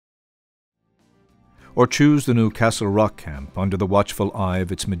or choose the new Castle Rock camp under the watchful eye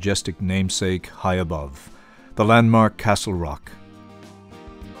of its majestic namesake high above, the landmark Castle Rock.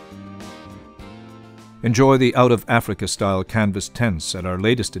 Enjoy the out-of-Africa-style canvas tents at our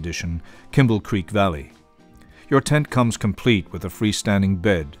latest edition, Kimball Creek Valley. Your tent comes complete with a freestanding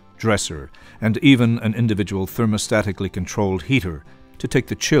bed, dresser, and even an individual thermostatically controlled heater to take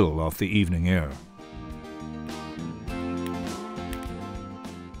the chill off the evening air.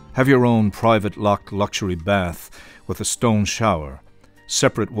 Have your own private locked luxury bath with a stone shower,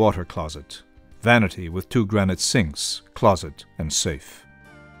 separate water closet, vanity with 2 granite sinks, closet, and safe.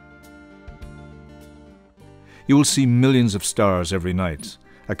 You will see millions of stars every night,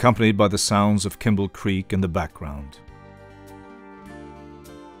 accompanied by the sounds of Kimball Creek in the background.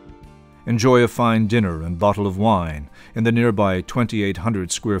 Enjoy a fine dinner and bottle of wine in the nearby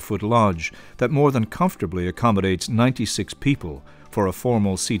 2,800 square foot lodge that more than comfortably accommodates 96 people for a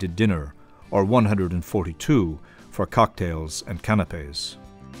formal seated dinner, or 142 for cocktails and canapes.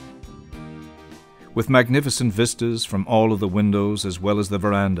 With magnificent vistas from all of the windows as well as the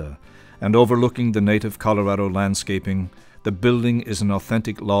veranda, and overlooking the native Colorado landscaping, the building is an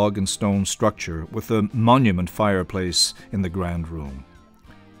authentic log and stone structure with a monument fireplace in the grand room.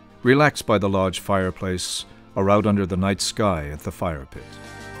 Relax by the lodge fireplace or out under the night sky at the fire pit.